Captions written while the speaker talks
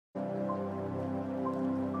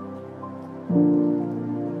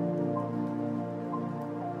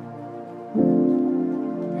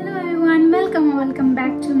Welcome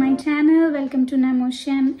back to my channel. Welcome to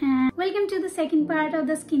Namotion and welcome to the second part of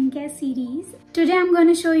the skincare series. Today I'm going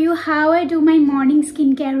to show you how I do my morning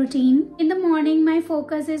skincare routine. In the morning my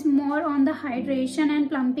focus is more on the hydration and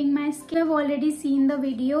plumping my skin. You've already seen the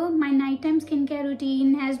video. My nighttime skincare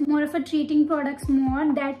routine has more of a treating products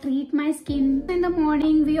more that treat my skin. In the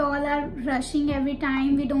morning we all are rushing every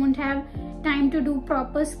time. We don't have time to do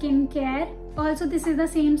proper skincare. Also, this is the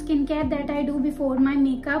same skincare that I do before my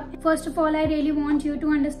makeup. First of all, I really want you to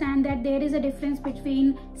understand that there is a difference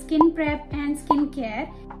between skin prep and skincare.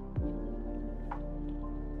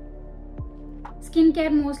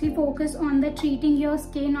 Skincare mostly focus on the treating your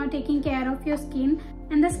skin or taking care of your skin,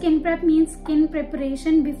 and the skin prep means skin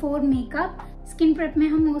preparation before makeup. Skin prep में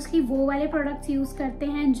हम mostly वो वाले products use करते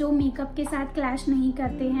हैं जो makeup के साथ clash नहीं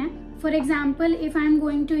करते हैं. For example, if I am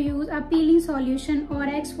going to use a piling solution और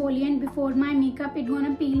exfoliant before my makeup, it gonna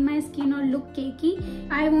peel my skin और look Keki.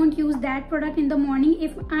 I won't use that product in the morning.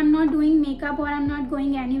 If I am not doing makeup और I am not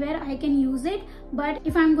going anywhere, I can use it. But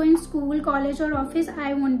if I'm going school, college or office,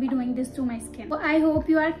 I won't be doing this to my skin. So I hope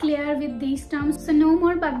you are clear with these terms. So no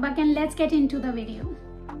more bug and let's get into the video.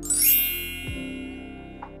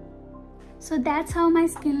 So that's how my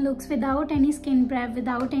skin looks without any skin prep,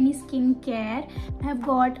 without any skin care. I've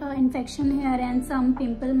got an infection here and some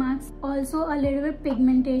pimple marks. Also a little bit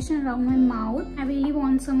pigmentation around my mouth. I really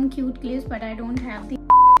want some cute clips but I don't have the.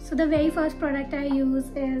 So the very first product I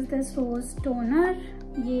use is this rose toner.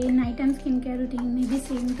 ये night time skin care routine में भी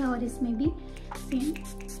same था और इसमें भी same.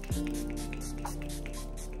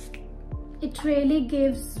 It really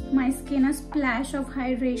gives my skin a splash of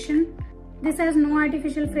hydration. This has no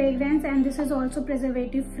artificial fragrance and this is also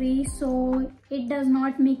preservative free, so it does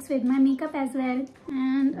not mix with my makeup as well.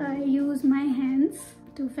 And I use my hands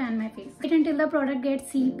to fan my face. Wait until the product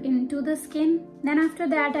gets seeped into the skin. Then after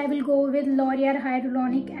that I will go with L'Oreal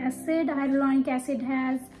Hyaluronic Acid. Hyaluronic acid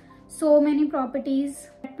has so many properties.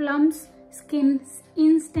 It plumps skin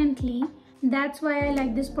instantly. That's why I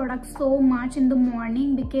like this product so much in the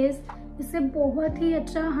morning because इससे बहुत ही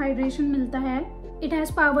अच्छा hydration मिलता है. It has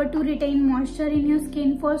power to retain moisture in your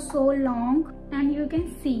skin for so long and you can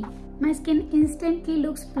see my skin instantly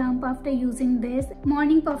looks plump after using this.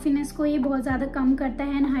 Morning puffiness को ये बहुत ज़्यादा कम करता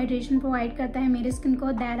है and hydration provide करता है मेरे skin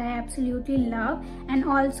को. That I absolutely love. And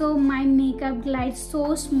also my makeup glides so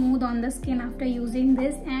smooth on the skin after using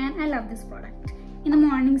this and I love this product. In the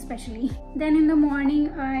morning especially. Then in the morning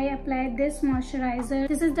I applied this moisturizer.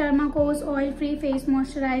 This is Dermaco's oil free face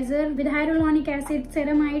moisturizer with hyaluronic acid,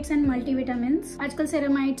 ceramides and multivitamins. आजकल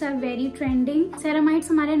ceramides are very trending.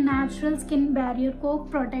 Ceramides हमारे natural skin barrier को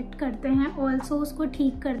protect करते हैं, also उसको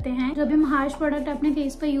ठीक करते हैं. जब हम harsh product अपने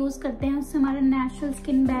face पर use करते हैं उससे हमारा natural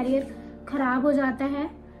skin barrier खराब हो जाता है,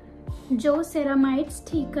 जो ceramides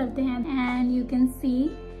ठीक करते हैं. And you can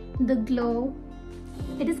see the glow.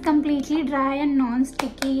 It is completely dry and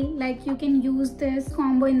non-sticky. Like you can use this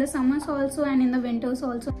combo in the summers also and in the winters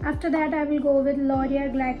also. After that I will go with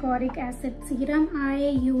L'Oreal Glycolic Acid Serum. I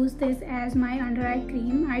use this as my under eye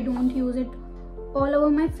cream. I don't use it all over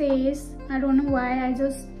my face. I don't know why. I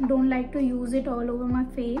just don't like to use it all over my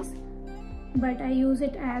face. But I use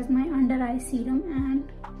it as my under eye serum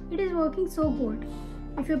and it is working so good.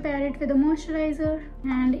 If you pair it with a moisturizer,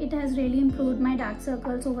 and it has really improved my dark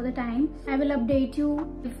circles over the time. I will update you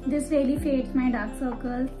if this really fades my dark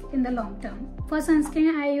circles in the long term. For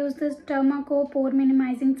sunscreen I use this Dermaco pore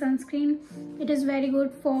minimizing sunscreen. It is very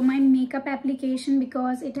good for my makeup application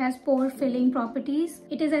because it has pore filling properties.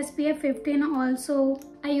 It is SPF 15. Also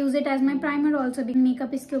I use it as my primer also because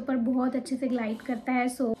makeup इसके ऊपर बहुत अच्छे से glide करता है.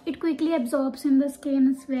 So it quickly absorbs in the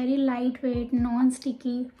skin. It's very lightweight,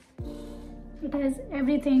 non-sticky. It has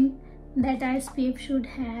everything that SPF should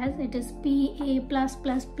has. It is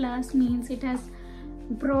PA+++, means it has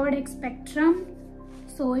broad spectrum,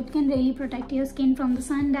 so it can really protect your skin from the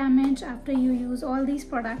sun damage after you use all these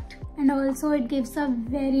products. And also it gives a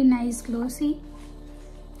very nice glow. See,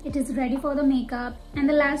 it is ready for the makeup. And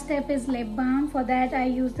the last step is lip balm. For that I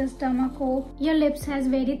use this Dermaco. Your lips has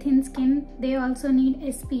very thin skin, they also need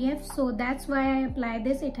SPF, so that's why I apply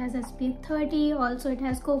this. It has SPF 30. Also it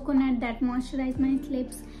has coconut that moisturize my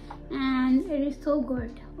lips and it is so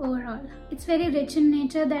good overall. It's very rich in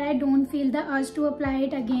nature that I don't feel the urge to apply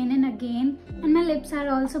it again and again. And my lips are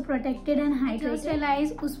also protected and hydrated. Just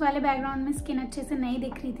realize उस वाले background में skin अच्छे से नहीं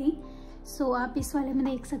दिख रही थी, so आप इस वाले में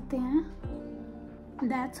देख सकते हैं.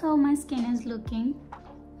 That's how my skin is looking.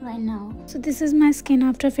 right now. So this is my skin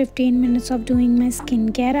after 15 minutes of doing my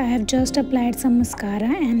skincare. I have just applied some mascara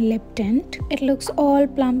and lip tint. It looks all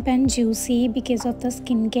plump and juicy because of the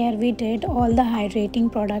skincare we did. All the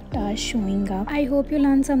hydrating products are showing up. I hope you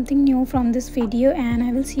learned something new from this video, and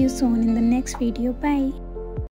I will see you soon in the next video. Bye.